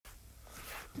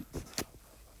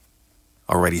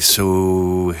Alrighty,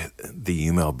 so the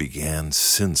email began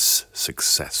since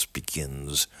success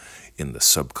begins in the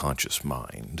subconscious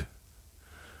mind.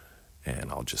 And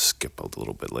I'll just skip a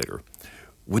little bit later.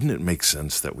 Wouldn't it make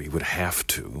sense that we would have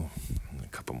to, a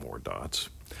couple more dots,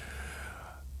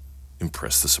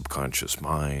 impress the subconscious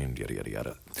mind, yada, yada,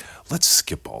 yada. Let's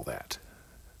skip all that.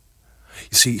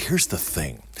 You see, here's the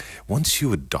thing. Once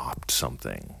you adopt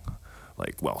something,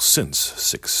 since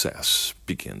success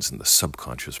begins in the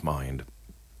subconscious mind,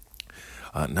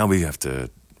 now we have to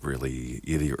really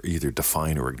either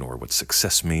define or ignore what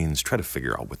success means, try to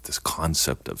figure out what this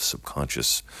concept of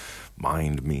subconscious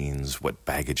mind means, what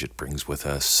baggage it brings with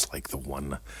us, like the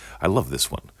one, I love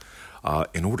this one.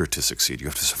 In order to succeed, you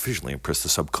have to sufficiently impress the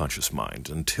subconscious mind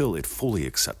until it fully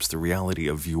accepts the reality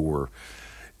of your,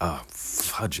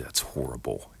 fudge, that's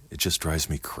horrible. It just drives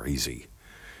me crazy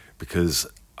because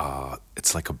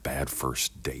it's like a bad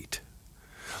first date.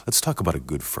 Let's talk about a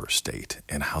good first date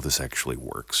and how this actually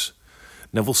works.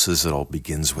 Neville says it all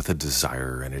begins with a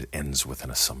desire and it ends with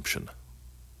an assumption.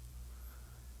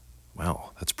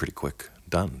 Wow, that's pretty quick.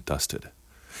 Done, dusted.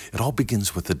 It all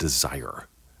begins with a desire.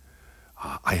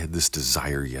 I had this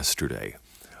desire yesterday.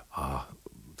 I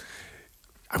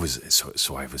was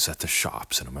at the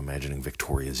shops and I'm imagining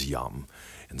Victoria's Yum,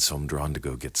 and so I'm drawn to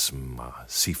go get some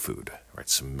seafood, right?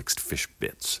 Some mixed fish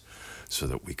bits, so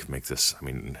that we could make this. I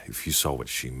mean, if you saw what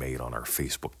she made on our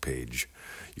Facebook page,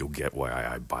 you'll get why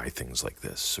I buy things like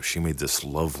this. So she made this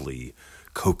lovely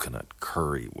coconut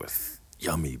curry with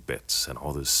yummy bits and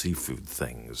all those seafood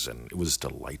things, and it was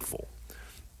delightful.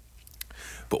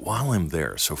 But while I'm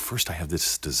there, so first I have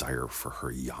this desire for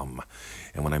her yum,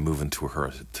 and when I move into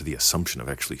to the assumption of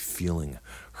actually feeling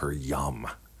her yum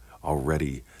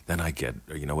already, then I get,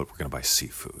 you know what, we're going to buy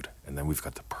seafood, and then we've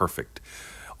got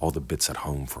all the bits at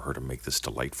home for her to make this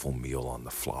delightful meal on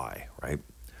the fly, right?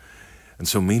 And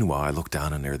so meanwhile, I look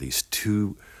down and there are these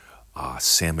two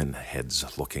salmon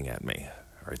heads looking at me,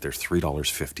 right? They're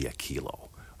 $3.50 a kilo.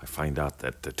 I find out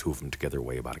that the two of them together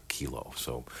weigh about a kilo.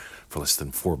 So for less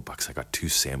than $4, I got two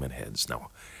salmon heads. Now,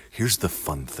 here's the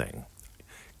fun thing.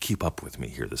 Keep up with me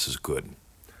here. This is good.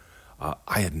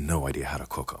 I had no idea how to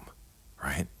cook them,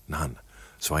 right? None.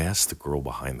 So I asked the girl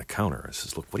behind the counter. I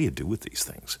says, look, what do you do with these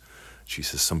things? She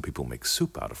says, some people make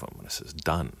soup out of them. And I says,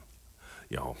 done.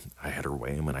 You know, I had her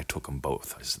weigh them and I took them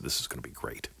both. I said, this is going to be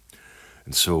great.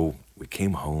 And so we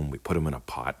came home, we put them in a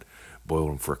pot,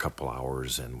 boiled them for a couple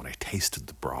hours, and when I tasted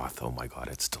the broth, oh my God,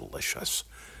 it's delicious.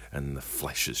 And the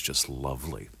flesh is just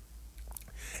lovely.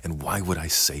 And why would I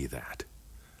say that?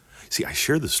 See, I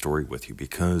share this story with you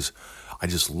because I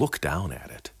just look down at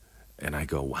it and I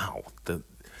go, wow.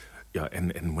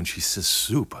 And when she says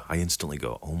soup, I instantly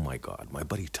go, oh my God, my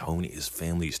buddy Tony, his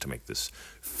family used to make this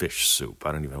fish soup.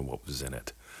 I don't even know what was in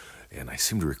it. And I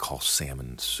seem to recall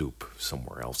salmon soup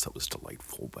somewhere else that was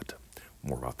delightful, but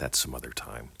more about that some other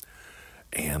time.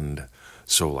 And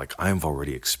so, I've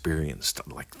already experienced,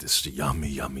 this yummy,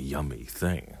 yummy, yummy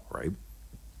thing, right?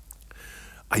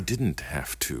 I didn't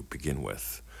have to begin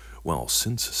with,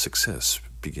 since success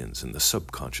begins in the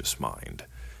subconscious mind,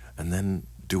 and then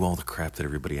do all the crap that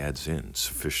everybody adds in,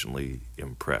 sufficiently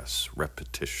impress,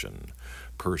 repetition,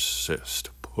 persist,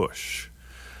 push,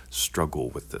 struggle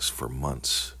with this for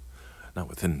months. Now,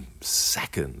 within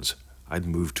seconds, I'd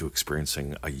moved to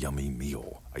experiencing a yummy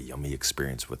meal, a yummy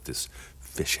experience with this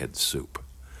fish head soup.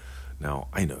 Now,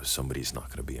 I know somebody's not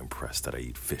going to be impressed that I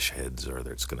eat fish heads, or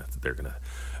they're going to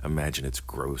imagine it's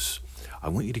gross. I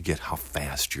want you to get how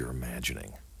fast you're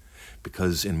imagining.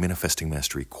 Because in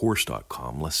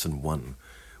ManifestingMasteryCourse.com, Lesson 1,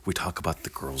 we talk about the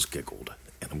girls giggled.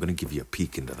 And I'm going to give you a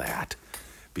peek into that.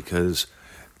 Because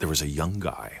there was a young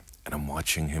guy, and I'm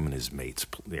watching him and his mates.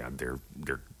 They're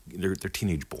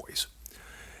teenage boys.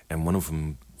 And one of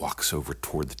them walks over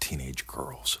toward the teenage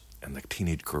girls, and the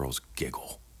teenage girls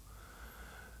giggle.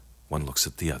 One looks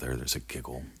at the other, there's a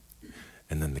giggle,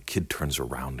 and then the kid turns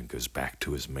around and goes back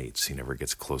to his mates. He never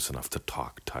gets close enough to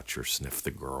talk, touch, or sniff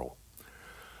the girl.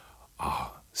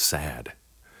 Sad.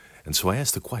 And so I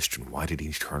asked the question, why did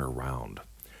he turn around?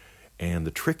 And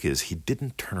the trick is, he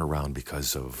didn't turn around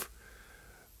because of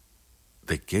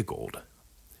they giggled.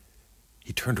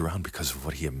 He turned around because of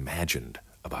what he imagined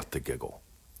about the giggle.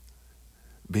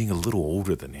 Being a little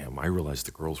older than him, I realized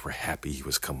the girls were happy he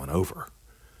was coming over.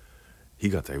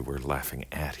 They were laughing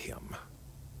at him.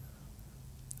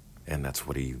 And that's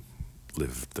what he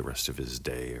lived the rest of his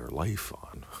day or life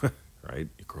on, right?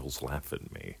 Girls laugh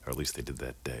at me, or at least they did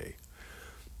that day.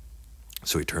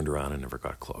 So he turned around and never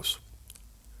got close.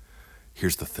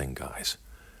 Here's the thing, guys.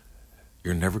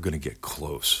 You're never going to get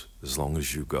close as long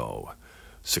as you go,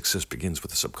 Success begins with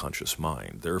the subconscious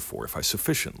mind. Therefore, if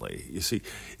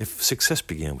success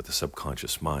began with the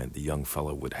subconscious mind, the young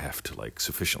fellow would have to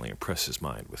sufficiently impress his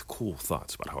mind with cool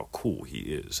thoughts about how cool he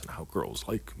is and how girls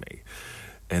like me,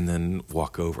 and then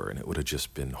walk over, and it would have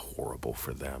just been horrible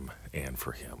for them and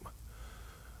for him.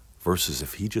 Versus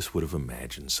if he just would have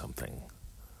imagined something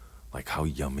like how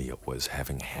yummy it was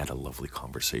having had a lovely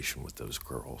conversation with those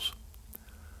girls.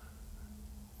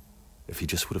 If he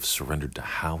just would have surrendered to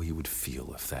how he would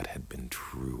feel if that had been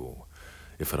true,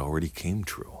 if it already came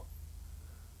true,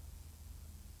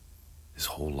 his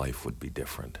whole life would be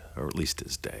different, or at least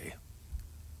his day.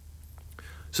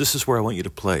 So this is where I want you to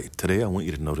play. Today I want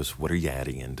you to notice, what are you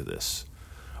adding into this?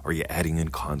 Are you adding in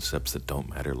concepts that don't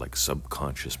matter, like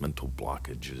subconscious mental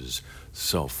blockages,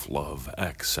 self-love,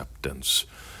 acceptance?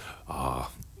 Or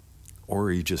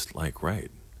are you just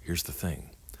right, here's the thing.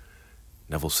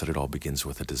 Neville said it all begins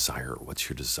with a desire. What's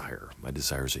your desire? My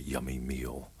desire is a yummy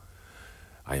meal.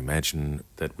 I imagine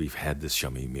that we've had this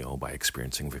yummy meal by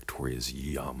experiencing Victoria's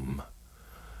yum.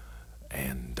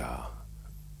 And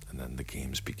then the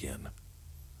games begin.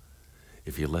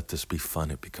 If you let this be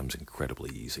fun, it becomes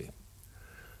incredibly easy.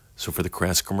 So for the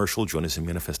crass commercial, join us in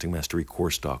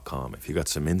ManifestingMasteryCourse.com. If you got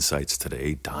some insights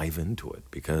today, dive into it,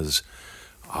 because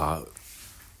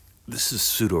this is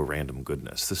pseudo-random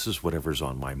goodness. This is whatever's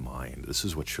on my mind. This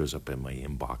is what shows up in my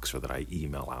inbox or that I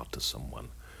email out to someone.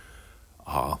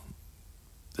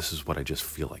 This is what I just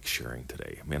feel like sharing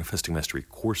today.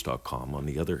 ManifestingMasteryCourse.com, on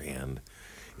the other hand,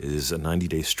 is a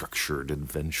 90-day structured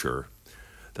adventure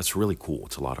that's really cool.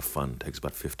 It's a lot of fun. It takes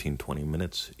about 15, 20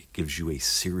 minutes. It gives you a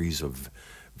series of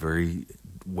very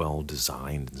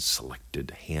well-designed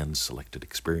and hand-selected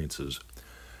experiences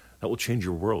that will change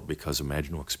your world, because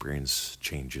imaginal experience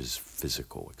changes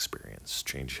physical experience.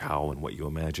 Change how and what you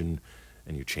imagine,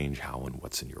 and you change how and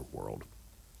what's in your world.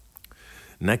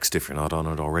 Next, if you're not on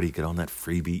it already, get on that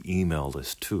freebie email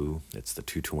list too. It's the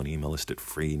 221 email list at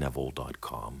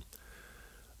freeneville.com.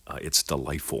 It's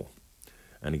delightful.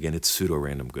 And again, it's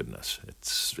pseudo-random goodness.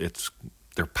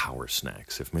 They're power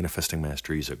snacks. If Manifesting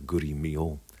Mastery is a goodie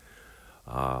meal,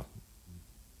 the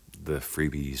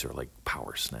freebies are like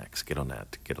power snacks. Get on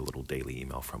that. Get a little daily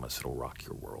email from us. It'll rock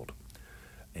your world.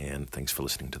 And thanks for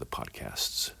listening to the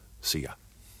podcasts. See ya.